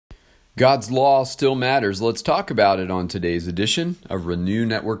God's law still matters. Let's talk about it on today's edition of Renew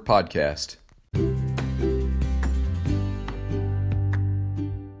Network Podcast.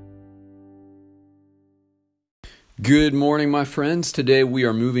 Good morning, my friends. Today we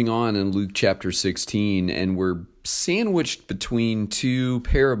are moving on in Luke chapter 16, and we're sandwiched between two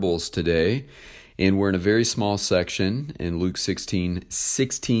parables today. And we're in a very small section in Luke 16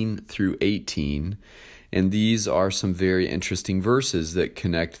 through 18. And these are some very interesting verses that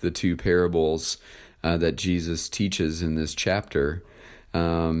connect the two parables that Jesus teaches in this chapter.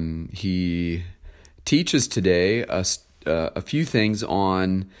 He teaches today a few things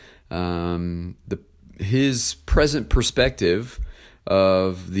on his present perspective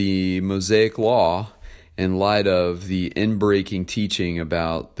of the Mosaic Law in light of the end-breaking teaching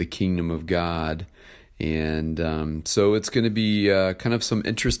about the kingdom of God. And so it's going to be kind of some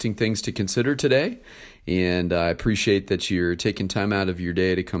interesting things to consider today. And I appreciate that you're taking time out of your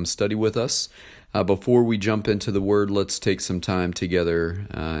day to come study with us. Before we jump into the Word, let's take some time together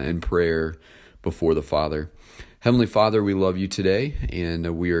in prayer before the Father. Heavenly Father, we love you today,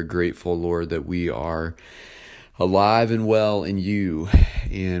 and we are grateful, Lord, that we are alive and well in you.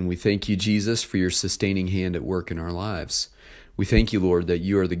 And we thank you, Jesus, for your sustaining hand at work in our lives. We thank you, Lord, that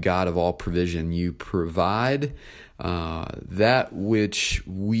you are the God of all provision. You provide that which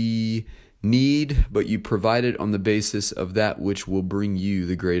we need, but you provide it on the basis of that which will bring you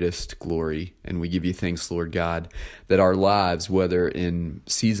the greatest glory. And we give you thanks, Lord God, that our lives, whether in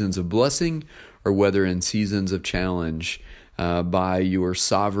seasons of blessing or whether in seasons of challenge, by your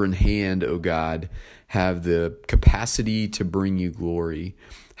sovereign hand, O God, have the capacity to bring you glory.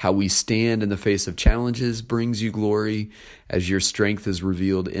 How we stand in the face of challenges brings you glory as your strength is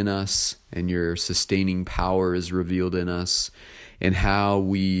revealed in us and your sustaining power is revealed in us, and how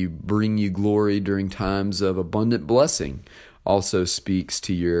we bring you glory during times of abundant blessing also speaks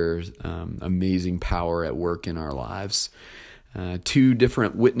to your amazing power at work in our lives. Two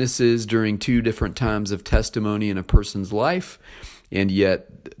different witnesses during two different times of testimony in a person's life, and yet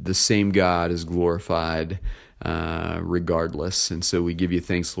the same God is glorified regardless. And so we give you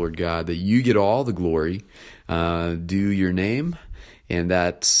thanks, Lord God, that you get all the glory due your name, and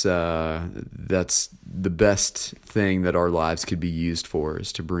that's the best thing that our lives could be used for,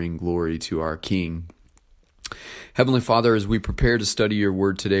 is to bring glory to our King. Heavenly Father, as we prepare to study your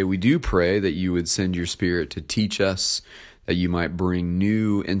word today, we do pray that you would send your Spirit to teach us, that you might bring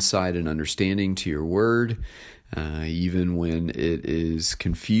new insight and understanding to your word, even when it is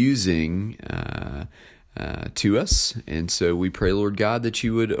confusing to us. And so we pray, Lord God, that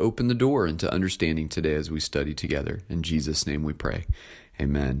you would open the door into understanding today as we study together. In Jesus' name we pray.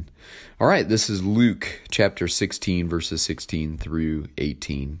 Amen. All right, this is Luke chapter 16, verses 16 through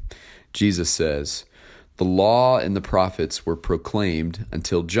 18. Jesus says, "The law and the prophets were proclaimed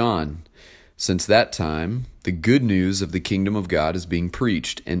until John. Since that time, the good news of the kingdom of God is being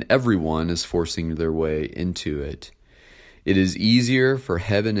preached, and everyone is forcing their way into it. It is easier for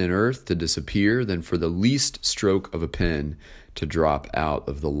heaven and earth to disappear than for the least stroke of a pen to drop out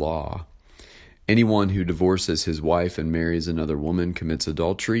of the law. Anyone who divorces his wife and marries another woman commits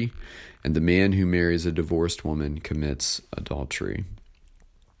adultery, and the man who marries a divorced woman commits adultery."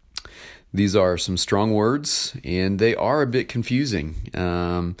 These are some strong words, and they are a bit confusing.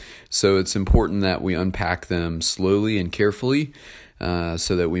 So it's important that we unpack them slowly and carefully,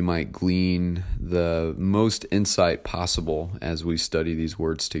 so that we might glean the most insight possible as we study these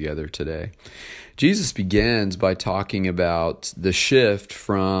words together today. Jesus begins by talking about the shift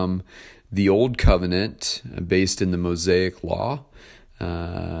from the Old Covenant based in the Mosaic Law,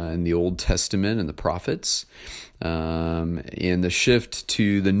 in the Old Testament and the prophets, and the shift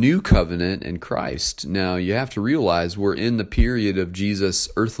to the New Covenant in Christ. Now, you have to realize we're in the period of Jesus'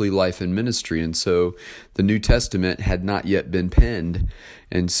 earthly life and ministry, and so the New Testament had not yet been penned.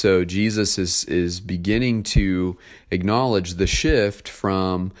 And so Jesus is beginning to acknowledge the shift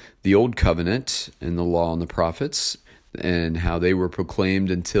from the Old Covenant and the law and the prophets, and how they were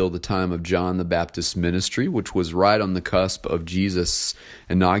proclaimed until the time of John the Baptist's ministry, which was right on the cusp of Jesus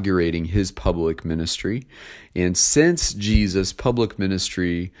inaugurating his public ministry. And since Jesus' public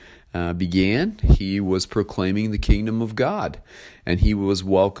ministry began, he was proclaiming the kingdom of God, and he was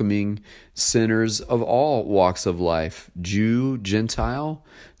welcoming sinners of all walks of life, Jew, Gentile,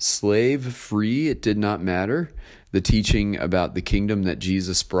 slave, free, it did not matter. The teaching about the kingdom that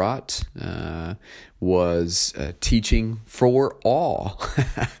Jesus brought was teaching for all.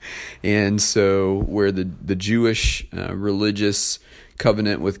 And so where the Jewish religious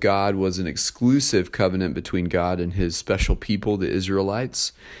covenant with God was an exclusive covenant between God and his special people, the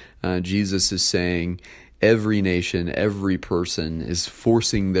Israelites, Jesus is saying every nation, every person is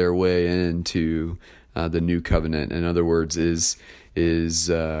forcing their way into the new covenant. In other words, is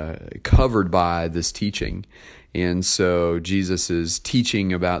covered by this teaching. And so Jesus is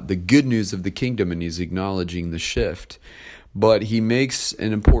teaching about the good news of the kingdom, and he's acknowledging the shift. But he makes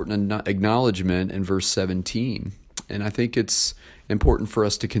an important acknowledgement in verse 17. And I think it's important for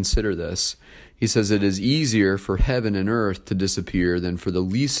us to consider this. He says, "It is easier for heaven and earth to disappear than for the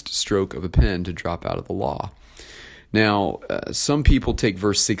least stroke of a pen to drop out of the law." Now, some people take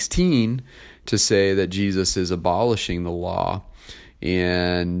verse 16 to say that Jesus is abolishing the law.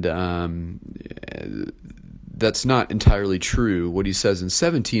 And that's not entirely true. What he says in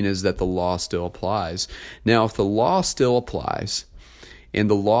 17 is that the law still applies. Now, if the law still applies, and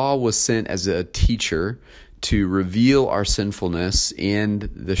the law was sent as a teacher to reveal our sinfulness and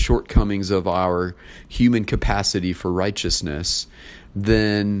the shortcomings of our human capacity for righteousness,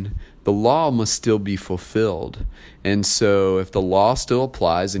 then the law must still be fulfilled. And so if the law still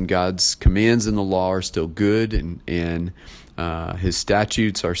applies and God's commands in the law are still good and his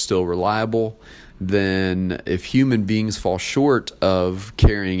statutes are still reliable, then if human beings fall short of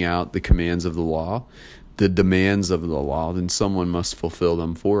carrying out the commands of the law, the demands of the law, then someone must fulfill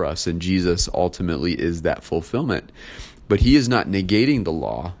them for us. And Jesus ultimately is that fulfillment. But he is not negating the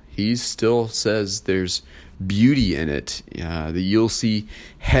law. He still says there's beauty in it, that you'll see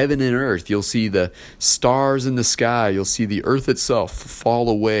heaven and earth. You'll see the stars in the sky. You'll see the earth itself fall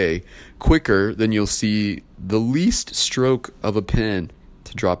away quicker than you'll see the least stroke of a pen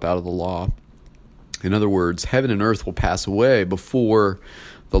to drop out of the law. In other words, heaven and earth will pass away before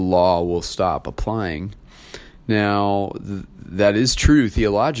the law will stop applying. Now, that is true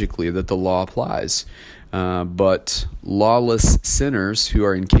theologically, that the law applies. But lawless sinners who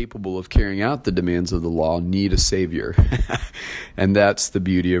are incapable of carrying out the demands of the law need a Savior. And that's the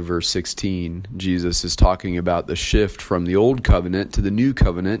beauty of verse 16. Jesus is talking about the shift from the old covenant to the new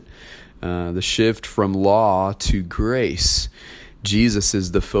covenant, the shift from law to grace. Jesus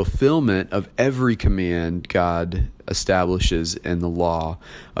is the fulfillment of every command God establishes in the law,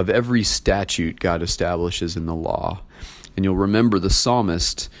 of every statute God establishes in the law. And you'll remember the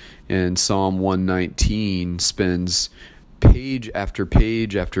psalmist in Psalm 119 spends page after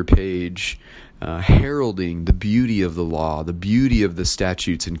page after page heralding the beauty of the law, the beauty of the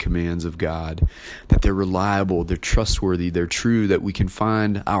statutes and commands of God, that they're reliable, they're trustworthy, they're true, that we can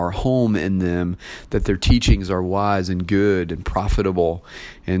find our home in them, that their teachings are wise and good and profitable.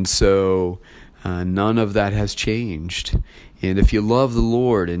 And so none of that has changed. And if you love the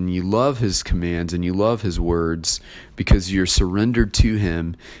Lord and you love his commands and you love his words because you're surrendered to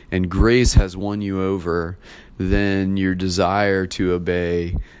him and grace has won you over, then your desire to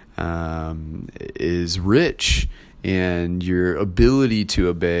obey is rich, and your ability to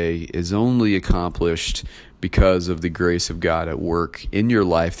obey is only accomplished because of the grace of God at work in your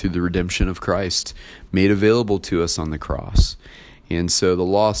life through the redemption of Christ made available to us on the cross. And so the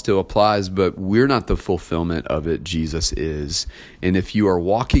law still applies, but we're not the fulfillment of it. Jesus is. And if you are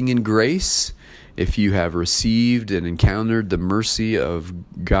walking in grace, if you have received and encountered the mercy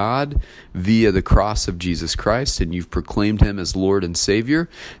of God via the cross of Jesus Christ, and you've proclaimed him as Lord and Savior,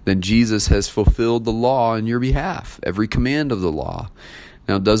 then Jesus has fulfilled the law on your behalf, every command of the law.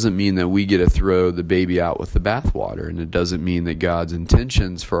 Now, it doesn't mean that we get to throw the baby out with the bathwater, and it doesn't mean that God's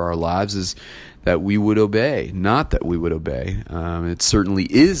intentions for our lives is that we would obey, not that we would obey. It certainly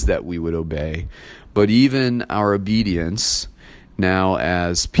is that we would obey, but even our obedience now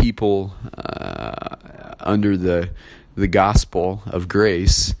as people under the gospel of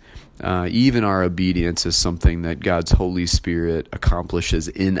grace, even our obedience is something that God's Holy Spirit accomplishes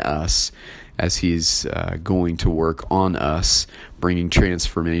in us as he's going to work on us, bringing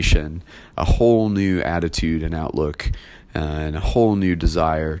transformation, a whole new attitude and outlook, and a whole new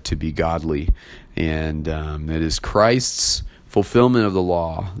desire to be godly. And it is Christ's fulfillment of the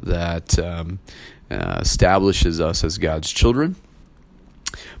law that establishes us as God's children.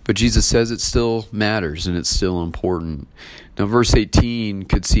 But Jesus says it still matters and it's still important. Now, verse 18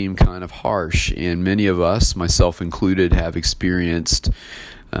 could seem kind of harsh, and many of us, myself included, have experienced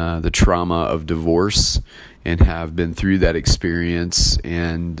the trauma of divorce and have been through that experience,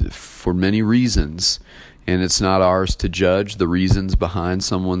 and for many reasons. And it's not ours to judge the reasons behind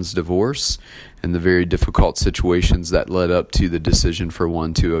someone's divorce and the very difficult situations that led up to the decision for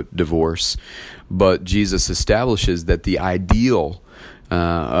one to divorce. But Jesus establishes that the ideal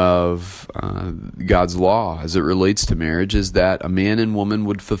of God's law as it relates to marriage is that a man and woman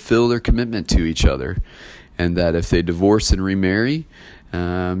would fulfill their commitment to each other, and that if they divorce and remarry,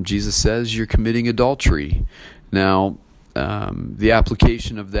 Jesus says you're committing adultery. Now, the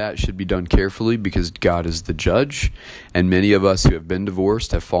application of that should be done carefully because God is the judge, and many of us who have been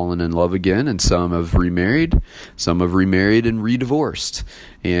divorced have fallen in love again, and some have remarried and re-divorced,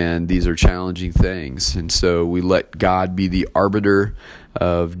 and these are challenging things. And so we let God be the arbiter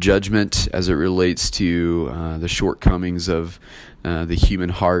of judgment as it relates to the shortcomings of the human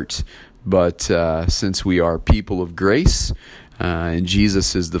heart. But since we are people of grace, and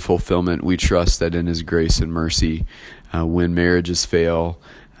Jesus is the fulfillment, we trust that in His grace and mercy, when marriages fail,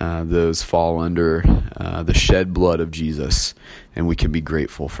 those fall under the shed blood of Jesus, and we can be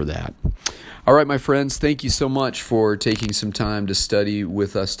grateful for that. All right, my friends, thank you so much for taking some time to study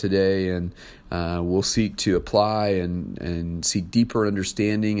with us today, and we'll seek to apply and seek deeper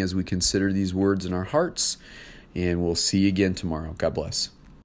understanding as we consider these words in our hearts, and we'll see you again tomorrow. God bless.